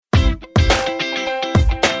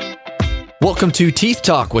Welcome to Teeth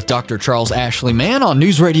Talk with Dr. Charles Ashley Mann on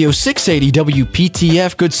News Radio 680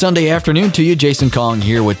 WPTF. Good Sunday afternoon to you. Jason Kong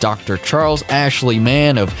here with Dr. Charles Ashley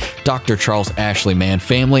Mann of Dr. Charles Ashley Mann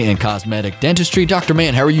Family and Cosmetic Dentistry. Dr.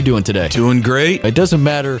 Mann, how are you doing today? Doing great. It doesn't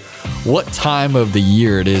matter what time of the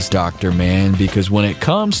year it is, Dr. Mann, because when it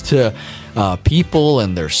comes to people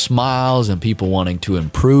and their smiles and people wanting to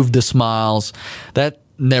improve the smiles, that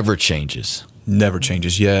never changes. Never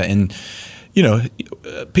changes, yeah. And you know,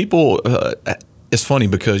 people, it's funny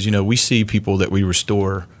because, you know, we see people that we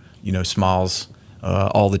restore, you know, smiles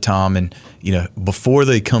all the time. And, you know, before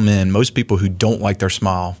they come in, most people who don't like their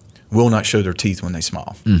smile will not show their teeth when they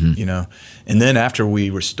smile, you know. And then after we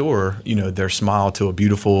restore, you know, their smile to a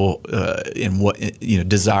beautiful and what, you know,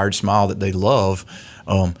 desired smile that they love,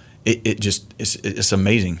 it's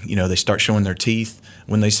amazing. You know, they start showing their teeth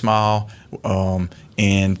when they smile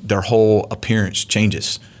and their whole appearance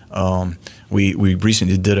changes. We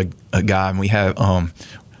recently did a guy, and we have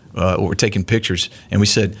we're taking pictures, and we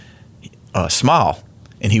said smile,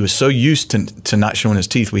 and he was so used to not showing his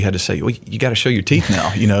teeth, we had to say, well, you got to show your teeth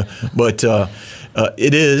now, you know. But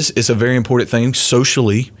it's a very important thing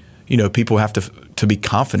socially. You know, people have to be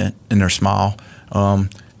confident in their smile,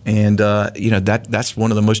 and you know, that's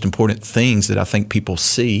one of the most important things that I think people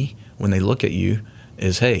see when they look at you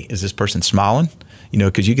is, hey, is this person smiling? You know,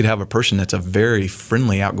 because you could have a person that's a very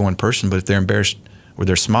friendly, outgoing person, but if they're embarrassed with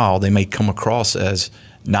their smile, they may come across as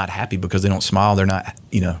not happy because they don't smile. They're not,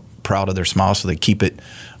 you know, proud of their smile, so they keep it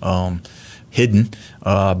hidden.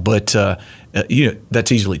 But you know,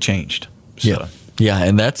 that's easily changed. So. Yeah. Yeah,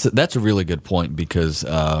 and that's a really good point because,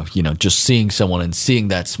 you know, just seeing someone and seeing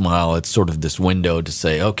that smile, it's sort of this window to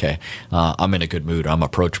say, okay, I'm in a good mood, I'm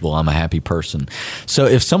approachable, I'm a happy person. So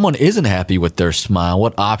if someone isn't happy with their smile,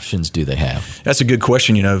 what options do they have? That's a good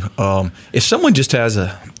question, you know. If someone just has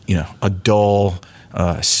a dull,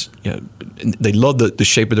 you know, they love the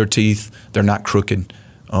shape of their teeth, they're not crooked,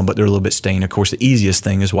 but they're a little bit stained. Of course, the easiest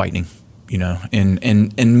thing is whitening. You know,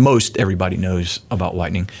 and most everybody knows about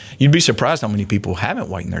whitening. You'd be surprised how many people haven't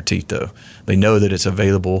whitened their teeth, though. They know that it's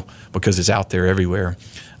available because it's out there everywhere.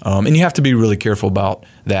 And you have to be really careful about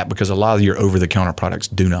that because a lot of your over-the-counter products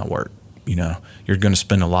do not work. You know, you're going to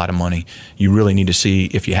spend a lot of money. You really need to see,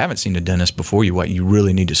 if you haven't seen a dentist before you whiten, you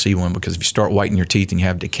really need to see one because if you start whitening your teeth and you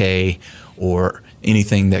have decay or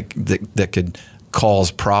anything that could cause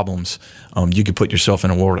problems, you could put yourself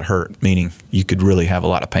in a world of hurt, meaning you could really have a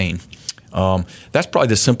lot of pain. That's probably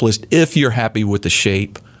the simplest if you're happy with the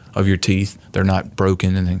shape of your teeth. They're not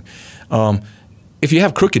broken and anything. If you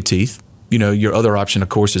have crooked teeth, you know, your other option, of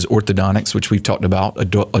course, is orthodontics, which we've talked about,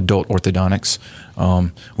 adult orthodontics.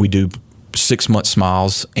 We do 6-month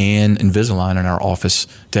smiles and Invisalign in our office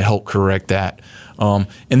to help correct that. And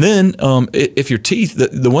then if your teeth,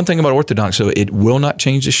 the one thing about orthodontics, so it will not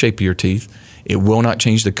change the shape of your teeth. It will not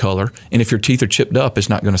change the color. And if your teeth are chipped up, it's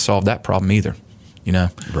not going to solve that problem either. You know,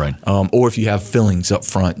 right? Or if you have fillings up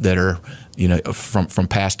front that are, you know, from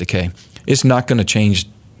past decay, it's not going to change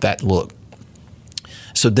that look.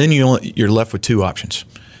 So then you're left with two options.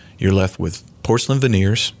 You're left with porcelain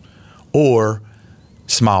veneers or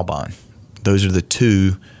Smile Bond. Those are the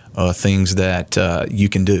two things that you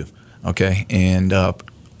can do. Okay, and a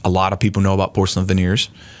lot of people know about porcelain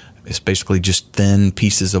veneers. It's basically just thin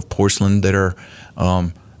pieces of porcelain that are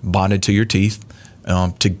bonded to your teeth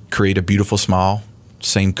to create a beautiful smile.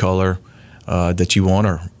 Same color that you want,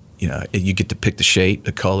 or you know, you get to pick the shape,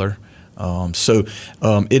 the color. So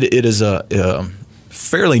it is a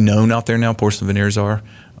fairly known out there now. Porcelain veneers are,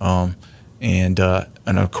 and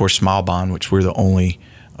of course Smile Bond, which we're the only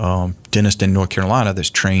dentist in North Carolina that's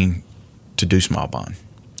trained to do Smile Bond.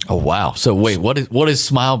 Oh wow! So wait, what is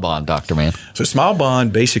Smile Bond, Dr. Mann? So Smile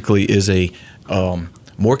Bond basically is a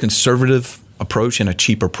more conservative approach and a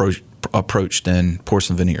cheaper approach than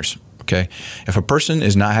porcelain veneers. Okay, if a person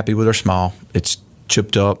is not happy with their smile, it's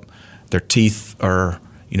chipped up, their teeth are,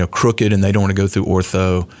 you know, crooked, and they don't want to go through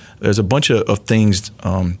ortho. There's a bunch of things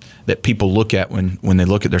that people look at when they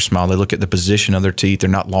look at their smile. They look at the position of their teeth. They're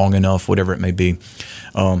not long enough, whatever it may be.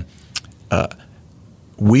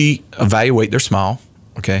 We evaluate their smile,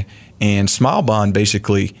 okay, and Smile Bond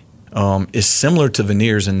basically is similar to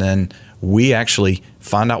veneers, and then we actually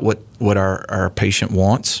find out what our patient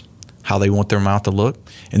wants, how they want their mouth to look,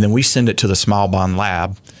 and then we send it to the Smile Bond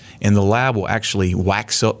lab, and the lab will actually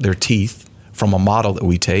wax up their teeth from a model that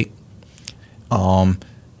we take to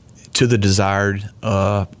the desired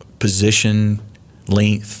position,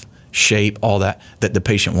 length, shape, all that the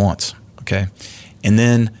patient wants. Okay, and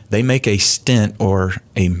then they make a stent or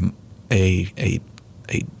a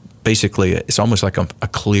basically it's almost like a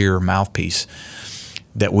clear mouthpiece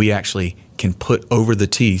that we actually can put over the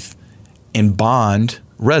teeth and bond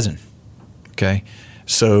resin. Okay,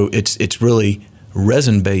 so it's really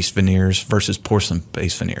resin-based veneers versus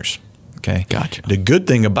porcelain-based veneers. Okay, Gotcha. The good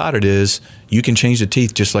thing about it is you can change the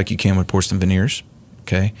teeth just like you can with porcelain veneers.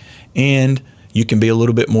 Okay, and you can be a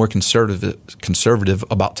little bit more conservative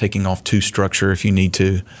about taking off tooth structure if you need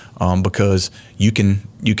to, because you can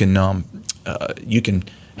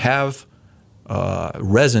have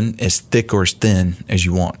resin as thick or as thin as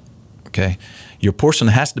you want. Okay, your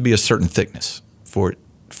porcelain has to be a certain thickness for it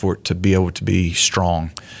to be able to be strong,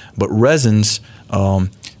 but resins,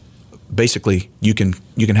 basically you can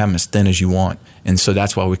have them as thin as you want, and so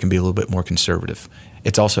that's why we can be a little bit more conservative.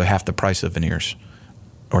 It's also half the price of veneers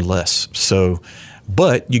or less. So,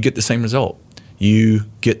 but you get the same result. You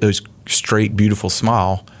get those straight, beautiful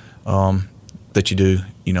smile that you do,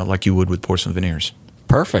 like you would with porcelain veneers.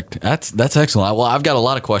 Perfect. That's excellent. Well, I've got a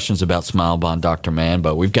lot of questions about Smile Bond, Dr. Mann,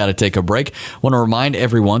 but we've got to take a break. I want to remind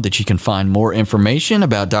everyone that you can find more information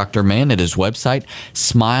about Dr. Mann at his website,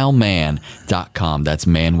 smileman.com. That's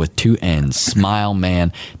man with 2 N's,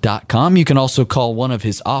 smileman.com. You can also call one of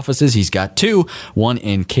his offices. He's got 2, one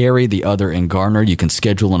in Cary, the other in Garner. You can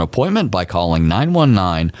schedule an appointment by calling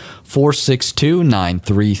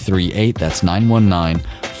 919-462-9338. That's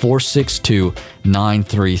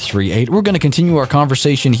 919-462-9338. We're going to continue our conversation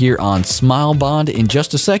here on Smile Bond in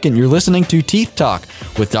just a second. You're listening to Teeth Talk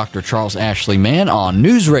with Dr. Charles Ashley Mann on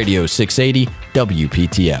News Radio 680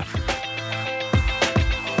 WPTF.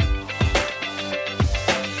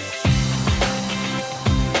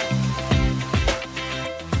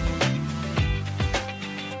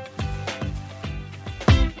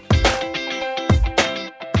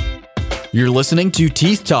 You're listening to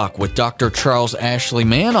Teeth Talk with Dr. Charles Ashley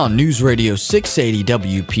Mann on News Radio 680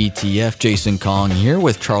 WPTF. Jason Kong here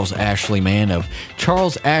with Charles Ashley Mann of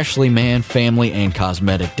Charles Ashley Mann Family and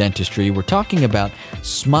Cosmetic Dentistry. We're talking about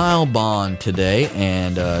Smile Bond today,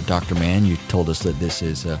 and Dr. Mann, you told us that this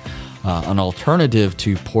is an alternative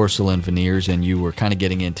to porcelain veneers, and you were kind of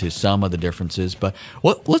getting into some of the differences. But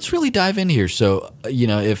let's really dive in here. So,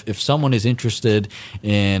 if someone is interested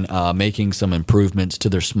in making some improvements to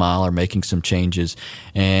their smile or making some changes,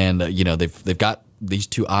 and they've got these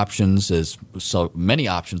 2 options, as so many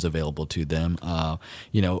options available to them,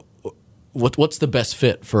 what's the best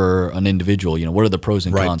fit for an individual? What are the pros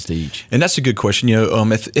and cons to each? And that's a good question.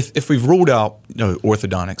 If we've ruled out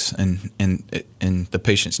orthodontics and the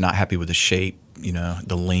patient's not happy with the shape,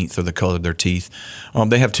 the length or the color of their teeth,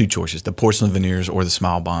 they have 2 choices: the porcelain veneers or the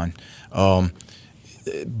Smile Bond.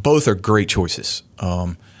 Both are great choices.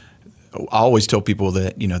 I always tell people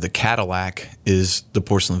that the Cadillac is the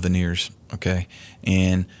porcelain veneers. Okay,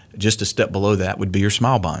 and just a step below that would be your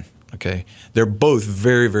Smile Bond. Okay, they're both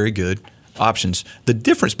very, very good options. The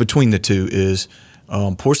difference between the 2 is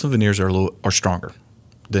porcelain veneers are stronger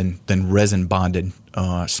than resin bonded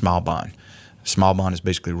Smile Bond. Smile Bond is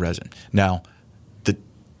basically resin. Now,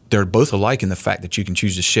 they're both alike in the fact that you can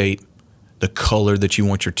choose the shape, the color that you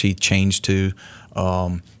want your teeth changed to,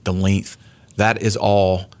 the length. That is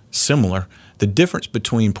all similar. The difference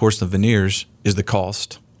between porcelain veneers is the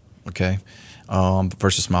cost. Okay,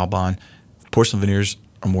 versus Smile Bond. Porcelain veneers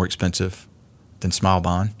are more expensive than Smile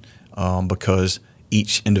Bond because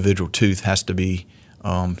each individual tooth has to be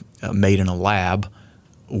made in a lab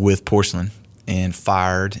with porcelain and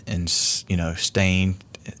fired and stained.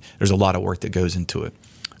 There's a lot of work that goes into it.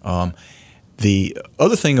 The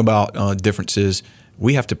other thing about difference is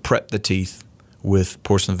we have to prep the teeth with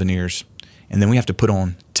porcelain veneers, and then we have to put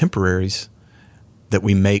on temporaries that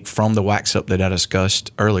we make from the wax up that I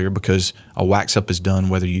discussed earlier, because a wax up is done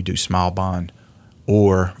whether you do Smile Bond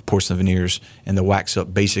or porcelain veneers, and the wax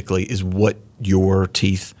up basically is what your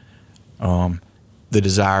teeth, the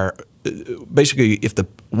desire, basically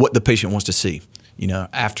what the patient wants to see,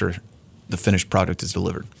 after the finished product is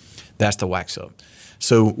delivered. That's the wax up.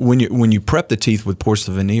 So when you prep the teeth with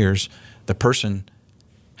porcelain veneers, the person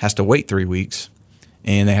has to wait 3 weeks,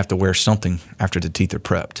 and they have to wear something after the teeth are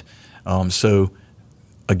prepped. So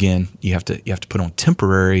again, you have to put on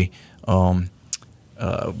temporary.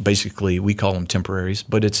 Basically, we call them temporaries,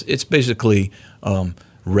 but it's basically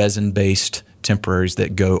resin-based temporaries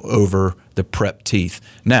that go over the prepped teeth.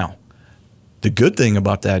 Now, the good thing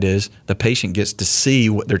about that is the patient gets to see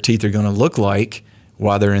what their teeth are going to look like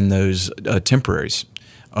while they're in those temporaries.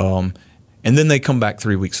 And then they come back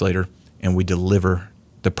 3 weeks later, and we deliver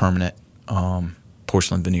the permanent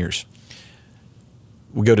porcelain veneers.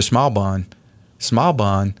 We go to Smile Bond. Smile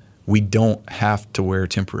Bond, we don't have to wear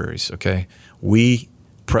temporaries, okay? We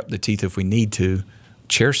prep the teeth if we need to,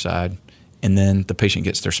 chair side, and then the patient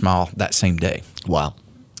gets their smile that same day. Wow.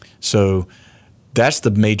 So that's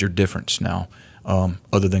the major difference now,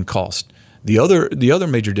 other than cost. The other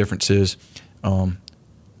major difference is,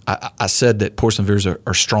 I said that porcelain veneers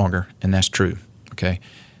are stronger, and that's true. Okay,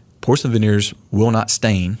 porcelain veneers will not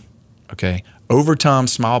stain. Okay, over time,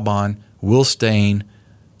 Smile Bond will stain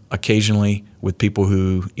occasionally with people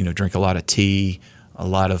who drink a lot of tea, a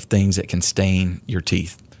lot of things that can stain your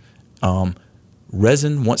teeth.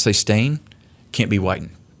 Resin, once they stain, can't be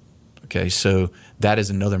whitened. Okay, so that is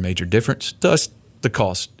another major difference. Thus, the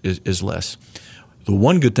cost is less. The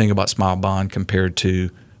one good thing about Smile Bond compared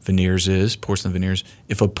to veneers is, porcelain veneers,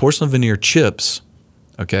 if a porcelain veneer chips,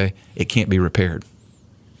 okay, it can't be repaired.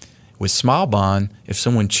 With Smile Bond, if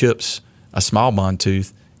someone chips a Smile Bond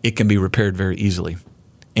tooth, it can be repaired very easily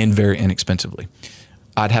and very inexpensively.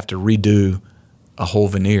 I'd have to redo a whole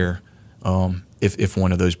veneer if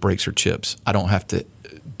one of those breaks or chips. I don't have to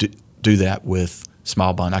do that with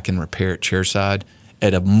Smile Bond. I can repair it chairside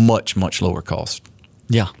at a much, much lower cost.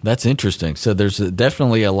 Yeah, that's interesting. So there's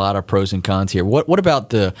definitely a lot of pros and cons here. What about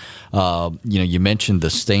the, you mentioned the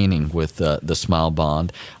staining with the Smile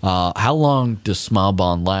Bond. How long does Smile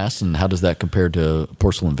Bond last, and how does that compare to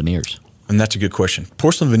porcelain veneers? And that's a good question.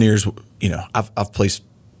 Porcelain veneers, I've placed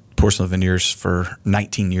porcelain veneers for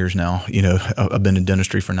 19 years now. I've been in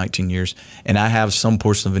dentistry for 19 years, and I have some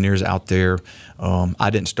porcelain veneers out there. I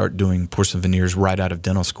didn't start doing porcelain veneers right out of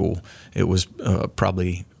dental school. It was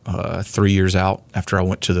probably 3 years out after I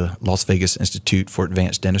went to the Las Vegas Institute for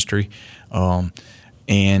Advanced Dentistry,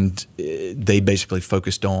 and they basically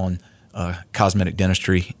focused on cosmetic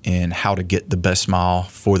dentistry and how to get the best smile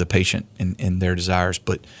for the patient and their desires.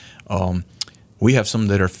 But we have some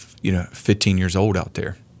that are 15 years old out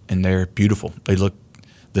there, and they're beautiful. They look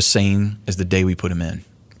the same as the day we put them in.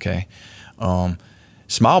 Okay,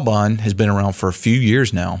 Smile Bond has been around for a few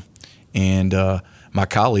years now, and my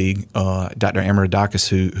colleague, Dr. Amaradakis,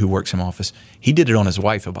 who works in my office, he did it on his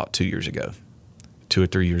wife about 2 years ago, 2 or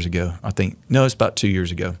 3 years ago. I think, no, it's about 2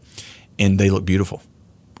 years ago. And they look beautiful.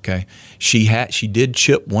 Okay. She did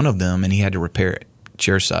chip one of them, and he had to repair it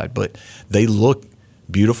chairside, but they look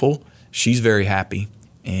beautiful. She's very happy.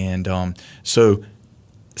 And so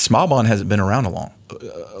Smile Bond hasn't been around a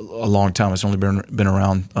long time. It's only been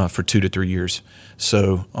around for 2 to 3 years.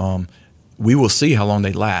 So we will see how long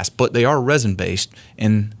they last, but they are resin-based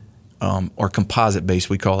and or composite-based,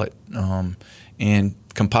 we call it. And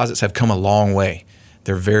composites have come a long way.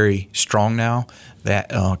 They're very strong now. That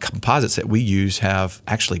composites that we use have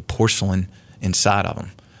actually porcelain inside of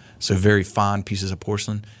them, so very fine pieces of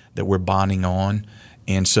porcelain that we're bonding on.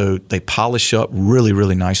 And so they polish up really,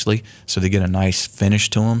 really nicely, so they get a nice finish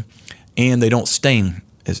to them, and they don't stain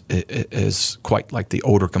as quite like the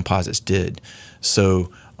older composites did.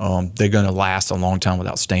 So they're going to last a long time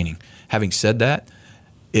without staining. Having said that,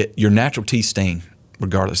 your natural teeth stain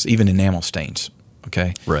regardless, even enamel stains.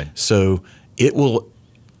 Okay, right. So it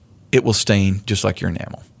will stain just like your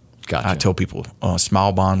enamel. Gotcha. I tell people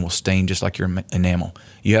Smile Bond will stain just like your enamel.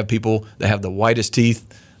 You have people that have the whitest teeth;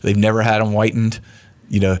 they've never had them whitened.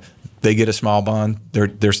 They get a Smile Bond, they're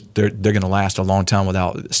going to last a long time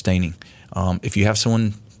without staining. If you have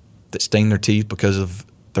someone that stained their teeth because of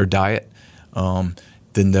their diet,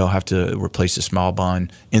 then they'll have to replace the Smile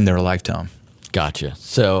Bond in their lifetime. Gotcha.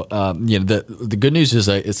 So, the good news is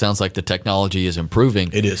that it sounds like the technology is improving.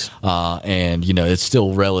 It is. And, it's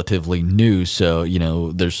still relatively new. So,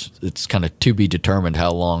 it's kind of to be determined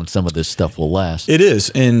how long some of this stuff will last. It is.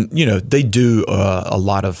 And, they do a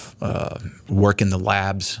lot of work in the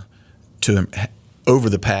labs over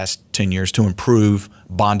the past 10 years to improve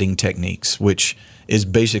bonding techniques, which is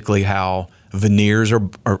basically how veneers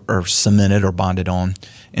are cemented or bonded on,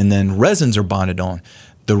 and then resins are bonded on.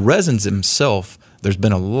 The resins themselves, there's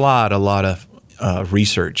been a lot of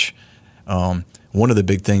research. One of the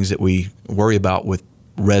big things that we worry about with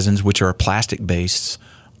resins, which are plastic-based,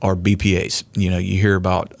 are BPAs. You hear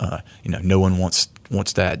about, no one wants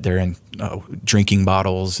that. They're in drinking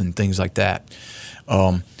bottles and things like that.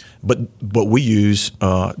 But we use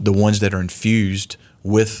the ones that are infused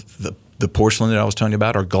with the porcelain that I was telling you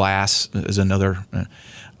about, or glass is another,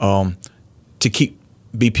 to keep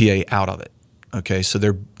BPA out of it. Okay, so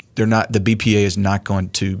they're not, the BPA is not going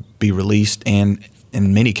to be released, and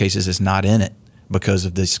in many cases it's not in it because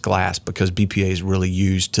of this glass, because BPA is really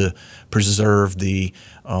used to preserve the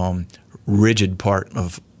rigid part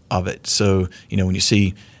of it. So, when you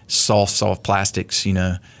see soft plastics,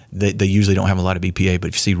 they usually don't have a lot of BPA, but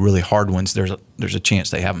if you see really hard ones, there's a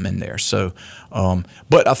chance they have them in there. So,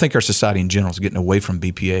 but I think our society in general is getting away from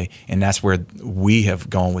BPA, and that's where we have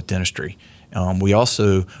gone with dentistry. We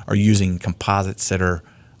also are using composites that are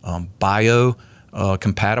bio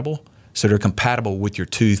compatible, so they're compatible with your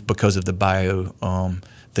tooth because of the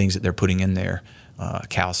things that they're putting in there,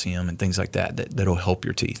 calcium and things like that'll help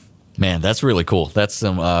your teeth. Man, that's really cool. That's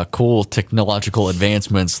some cool technological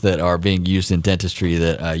advancements that are being used in dentistry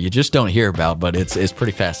that you just don't hear about, but it's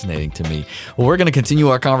pretty fascinating to me. Well, we're going to continue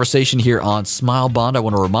our conversation here on Smile Bond. I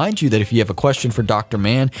want to remind you that if you have a question for Dr.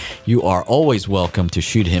 Mann, you are always welcome to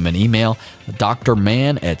shoot him an email,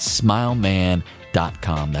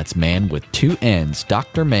 drmann@smileman.com. That's man with 2 N's,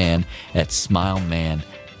 drmann@smileman.com.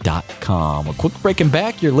 A quick break and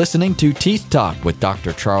back. You're listening to Teeth Talk with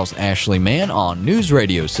Dr. Charles Ashley Mann on News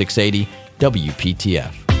Radio 680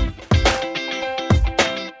 WPTF.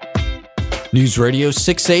 News Radio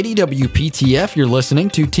 680 WPTF. You're listening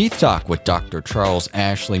to Teeth Talk with Dr. Charles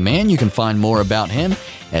Ashley Mann. You can find more about him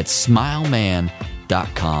at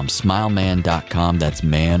smileman.com. Smileman.com. That's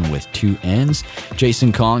man with 2 N's.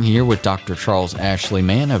 Jason Kong here with Dr. Charles Ashley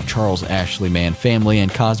Mann of Charles Ashley Mann Family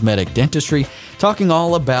and Cosmetic Dentistry, talking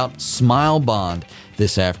all about Smile Bond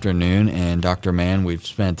this afternoon. And Dr. Mann, we've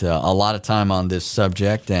spent a lot of time on this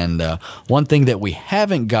subject, and one thing that we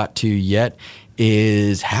haven't got to yet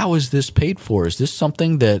is, how is this paid for? Is this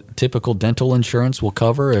something that typical dental insurance will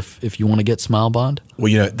cover if you want to get Smile Bond?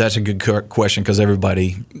 Well, that's a good question because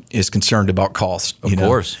everybody is concerned about cost. Of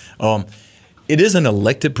course. It is an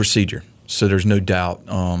elective procedure, so there's no doubt.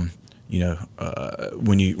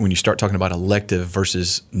 When you start talking about elective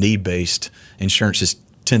versus need-based, insurances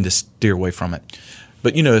tend to steer away from it.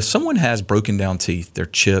 But if someone has broken down teeth, they're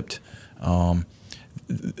chipped,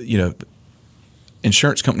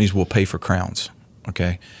 insurance companies will pay for crowns,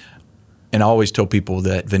 okay? And I always tell people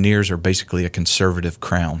that veneers are basically a conservative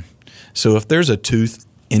crown. So if there's a tooth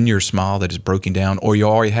in your smile that is broken down, or you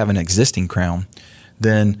already have an existing crown,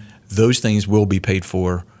 then those things will be paid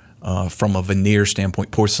for from a veneer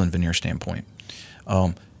standpoint, porcelain veneer standpoint.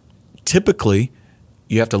 Typically,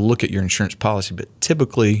 you have to look at your insurance policy, but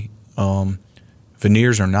typically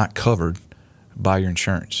veneers are not covered by your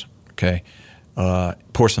insurance, okay?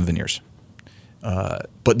 Porcelain veneers.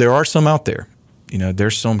 But there are some out there.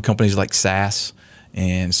 There's some companies like SAS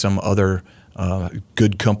and some other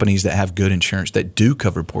good companies that have good insurance that do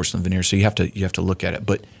cover porcelain veneers. So you have to look at it.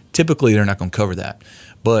 But typically they're not going to cover that.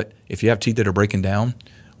 But if you have teeth that are breaking down,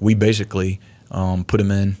 we basically put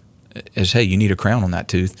them in as, hey, you need a crown on that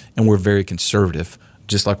tooth, and we're very conservative,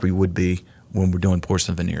 just like we would be when we're doing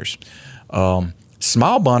porcelain veneers.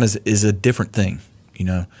 Smile Bond is a different thing,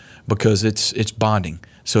 because it's bonding.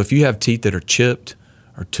 So if you have teeth that are chipped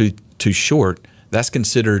or too short, that's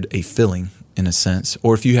considered a filling in a sense.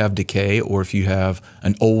 Or if you have decay, or if you have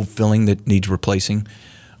an old filling that needs replacing,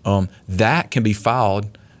 that can be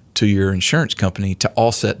filed to your insurance company to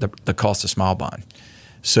offset the cost of Smile Bond.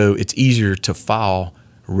 So it's easier to file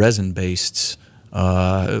resin-based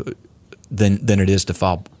than it is to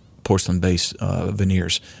file porcelain-based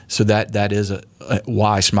veneers. So that is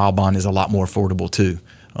why Smile Bond is a lot more affordable too.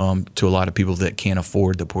 To a lot of people that can't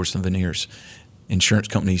afford the porcelain veneers. Insurance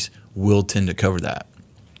companies will tend to cover that.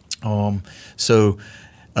 So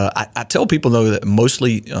I tell people, though, that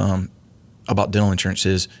mostly about dental insurance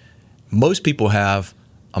is most people have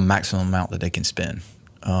a maximum amount that they can spend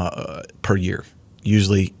per year,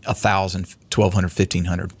 usually $1,000, $1,200,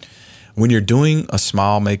 $1,500. When you're doing a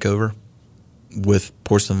smile makeover with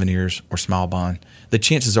porcelain veneers or Smile Bond, the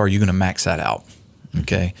chances are you're going to max that out,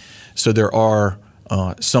 okay? So there are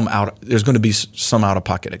there's going to be some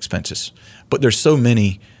out-of-pocket expenses, but there's so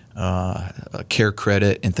many care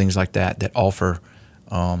credit and things like that offer,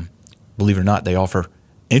 believe it or not, they offer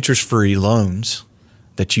interest-free loans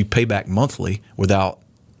that you pay back monthly without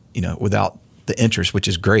the interest, which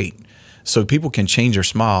is great. So people can change their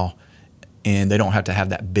smile, and they don't have to have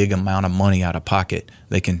that big amount of money out of pocket.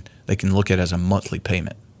 They can look at it as a monthly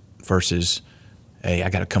payment versus, hey, I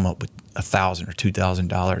got to come up with $1,000 or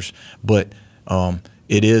 $2,000, but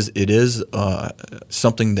it is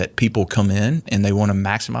something that people come in and they want to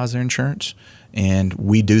maximize their insurance, and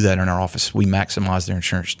we do that in our office. We maximize their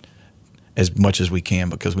insurance as much as we can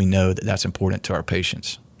because we know that that's important to our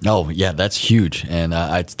patients. Oh, yeah, that's huge. And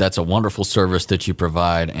that's a wonderful service that you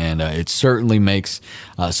provide. And it certainly makes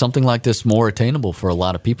something like this more attainable for a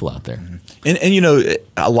lot of people out there. Mm-hmm. And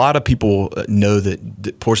a lot of people know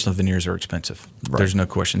that porcelain veneers are expensive. Right. There's no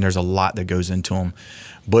question. There's a lot that goes into them.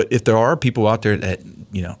 But if there are people out there that,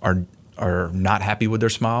 are not happy with their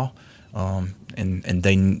smile, and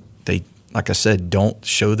they like I said, don't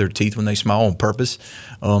show their teeth when they smile on purpose,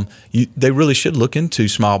 they really should look into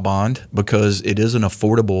Smile Bond because it is an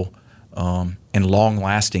affordable and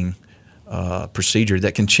long-lasting procedure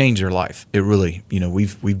that can change their life. It really,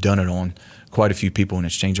 we've done it on quite a few people and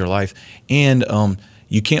it's changed their life. And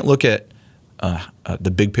you can't look at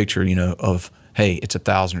the big picture, of, hey, it's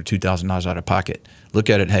 $1,000 or $2,000 out of pocket. Look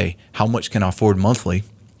at it, hey, how much can I afford monthly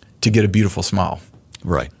to get a beautiful smile?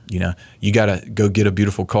 Right. You know, you got to go get a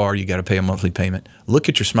beautiful car. You got to pay a monthly payment. Look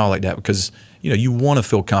at your smile like that because, you know, you want to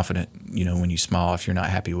feel confident, you know, when you smile if you're not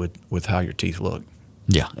happy with how your teeth look.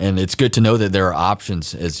 Yeah, and it's good to know that there are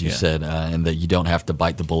options, as you Yeah. said, and that you don't have to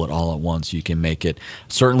bite the bullet all at once. You can make it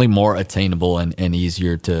certainly more attainable and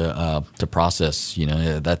easier to process. You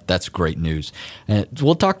know, that's great news.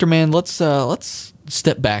 Well, Dr. Mann, let's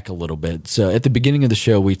step back a little bit. So at the beginning of the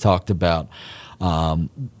show, we talked about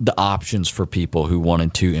the options for people who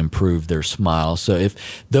wanted to improve their smile. So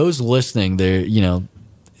if those listening, they're, you know,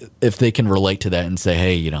 if they can relate to that and say,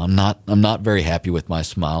 hey, you know, I'm not very happy with my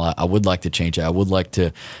smile. I would like to change it. I would like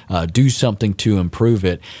to do something to improve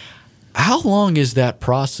it. How long is that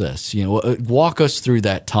process? You know, walk us through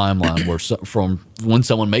that timeline where from when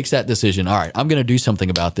someone makes that decision. All right, I'm going to do something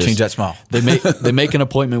about this. Change that smile. They make an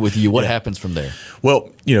appointment with you. What happens from there? Well,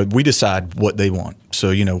 you know, we decide what they want. So,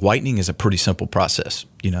 you know, whitening is a pretty simple process,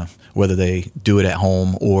 you know, whether they do it at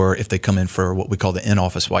home or if they come in for what we call the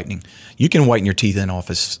in-office whitening. You can whiten your teeth in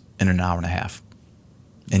office in an hour and a half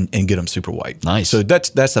and get them super white. Nice. So that's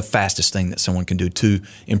the fastest thing that someone can do to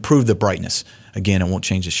improve the brightness. Again, it won't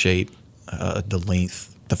change the shape, the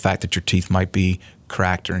length, the fact that your teeth might be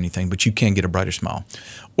cracked or anything, but you can get a brighter smile.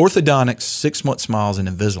 Orthodontics, 6-month smiles and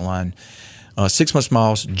Invisalign. 6-month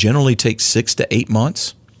smiles generally take 6 to 8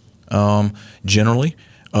 months. Generally,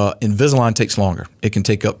 Invisalign takes longer. It can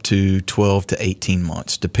take up to 12 to 18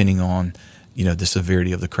 months, depending on, you know, the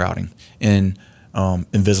severity of the crowding. And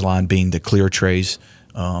Invisalign being the clear trays.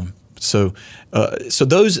 So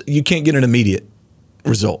those you can't get an immediate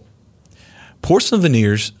result. Porcelain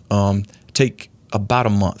veneers take about a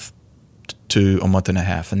month to a month and a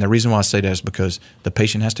half. And the reason why I say that is because the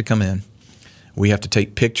patient has to come in. We have to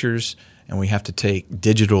take pictures and we have to take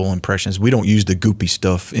digital impressions. We don't use the goopy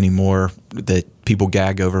stuff anymore that people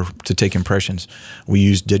gag over to take impressions. We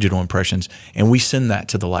use digital impressions and we send that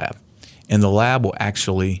to the lab. And the lab will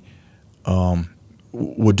actually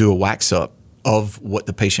will do a wax up of what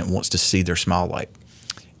the patient wants to see their smile like.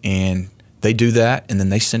 And they do that, and then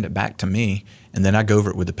they send it back to me, and then I go over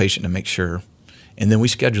it with the patient to make sure, and then we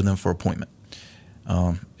schedule them for appointment.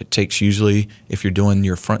 It takes usually, if you're doing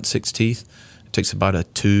your front 6 teeth, it takes about a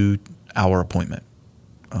 2-hour appointment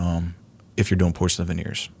if you're doing porcelain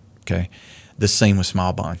veneers, okay? The same with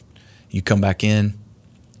Smile Bond. You come back in,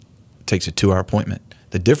 it takes a 2-hour appointment.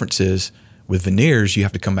 The difference is with veneers, you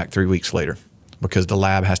have to come back 3 weeks later because the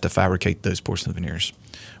lab has to fabricate those porcelain veneers.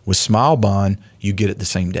 With Smile Bond, you get it the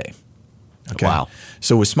same day. Okay. Wow.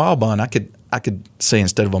 So with Smile Bond, I could say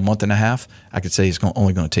instead of a month and a half, I could say it's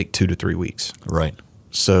only going to take 2 to 3 weeks. Right.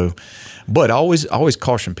 So, but I always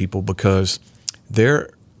caution people because there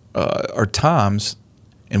are times,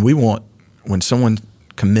 and we want when someone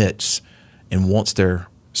commits and wants their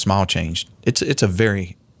smile changed, it's a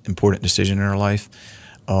very important decision in our life.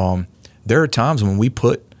 There are times when we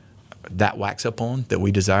put that wax up on that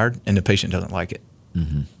we desired, and the patient doesn't like it.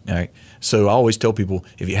 Mm-hmm. All right. So I always tell people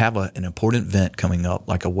if you have an important event coming up,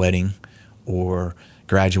 like a wedding or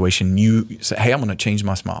graduation, you say, hey, I'm going to change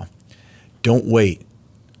my smile. Don't wait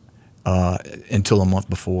until a month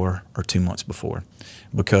before or 2 months before,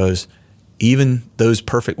 because even those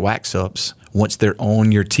perfect wax ups, once they're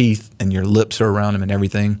on your teeth and your lips are around them and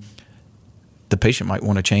everything, the patient might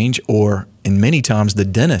want to change, or in many times the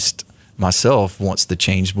dentist, myself, wants to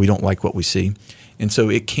change. We don't like what we see. And so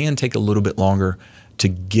it can take a little bit longer to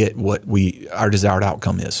get what our desired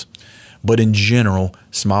outcome is. But in general,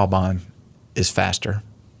 Smile Bond is faster.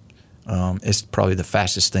 It's probably the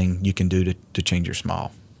fastest thing you can do to change your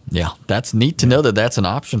smile. Yeah, that's neat to know that that's an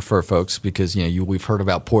option for folks because we've heard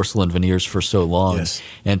about porcelain veneers for so long, yes.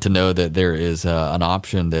 And to know that there is an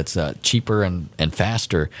option that's cheaper and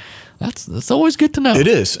faster, that's always good to know. It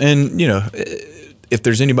is, and if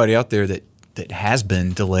there's anybody out there that has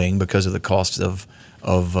been delaying because of the cost of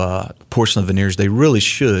porcelain veneers, they really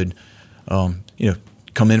should come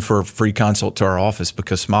in for a free consult to our office,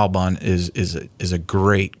 because Smile Bond is a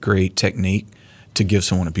great technique to give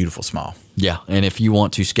someone a beautiful smile. Yeah, and if you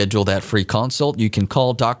want to schedule that free consult, you can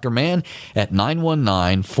call Dr. Mann at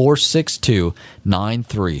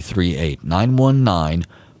 919-462-9338.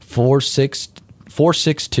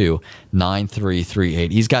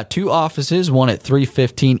 919-462-9338. He's got 2 offices, one at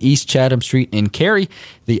 315 East Chatham Street in Cary,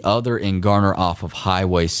 the other in Garner off of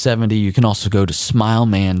Highway 70. You can also go to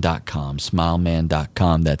smileman.com,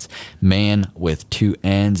 smileman.com. That's man with 2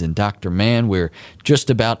 N's. And Dr. Mann, we're just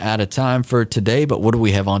about out of time for today, but what do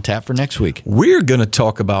we have on tap for next week? We're going to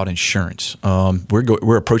talk about insurance.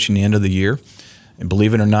 We're approaching the end of the year. And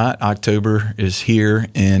believe it or not, October is here,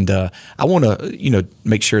 and I want to,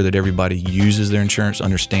 make sure that everybody uses their insurance,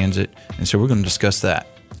 understands it, and so we're going to discuss that.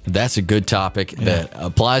 That's a good topic that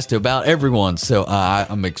applies to about everyone. So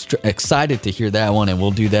I'm excited to hear that one, and we'll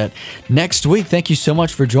do that next week. Thank you so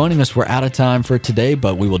much for joining us. We're out of time for today,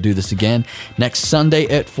 but we will do this again next Sunday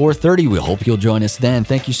at 4:30. We hope you'll join us then.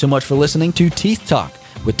 Thank you so much for listening to Teeth Talk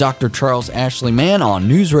with Dr. Charles Ashley Mann on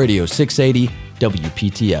News Radio 680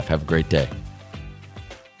 WPTF. Have a great day.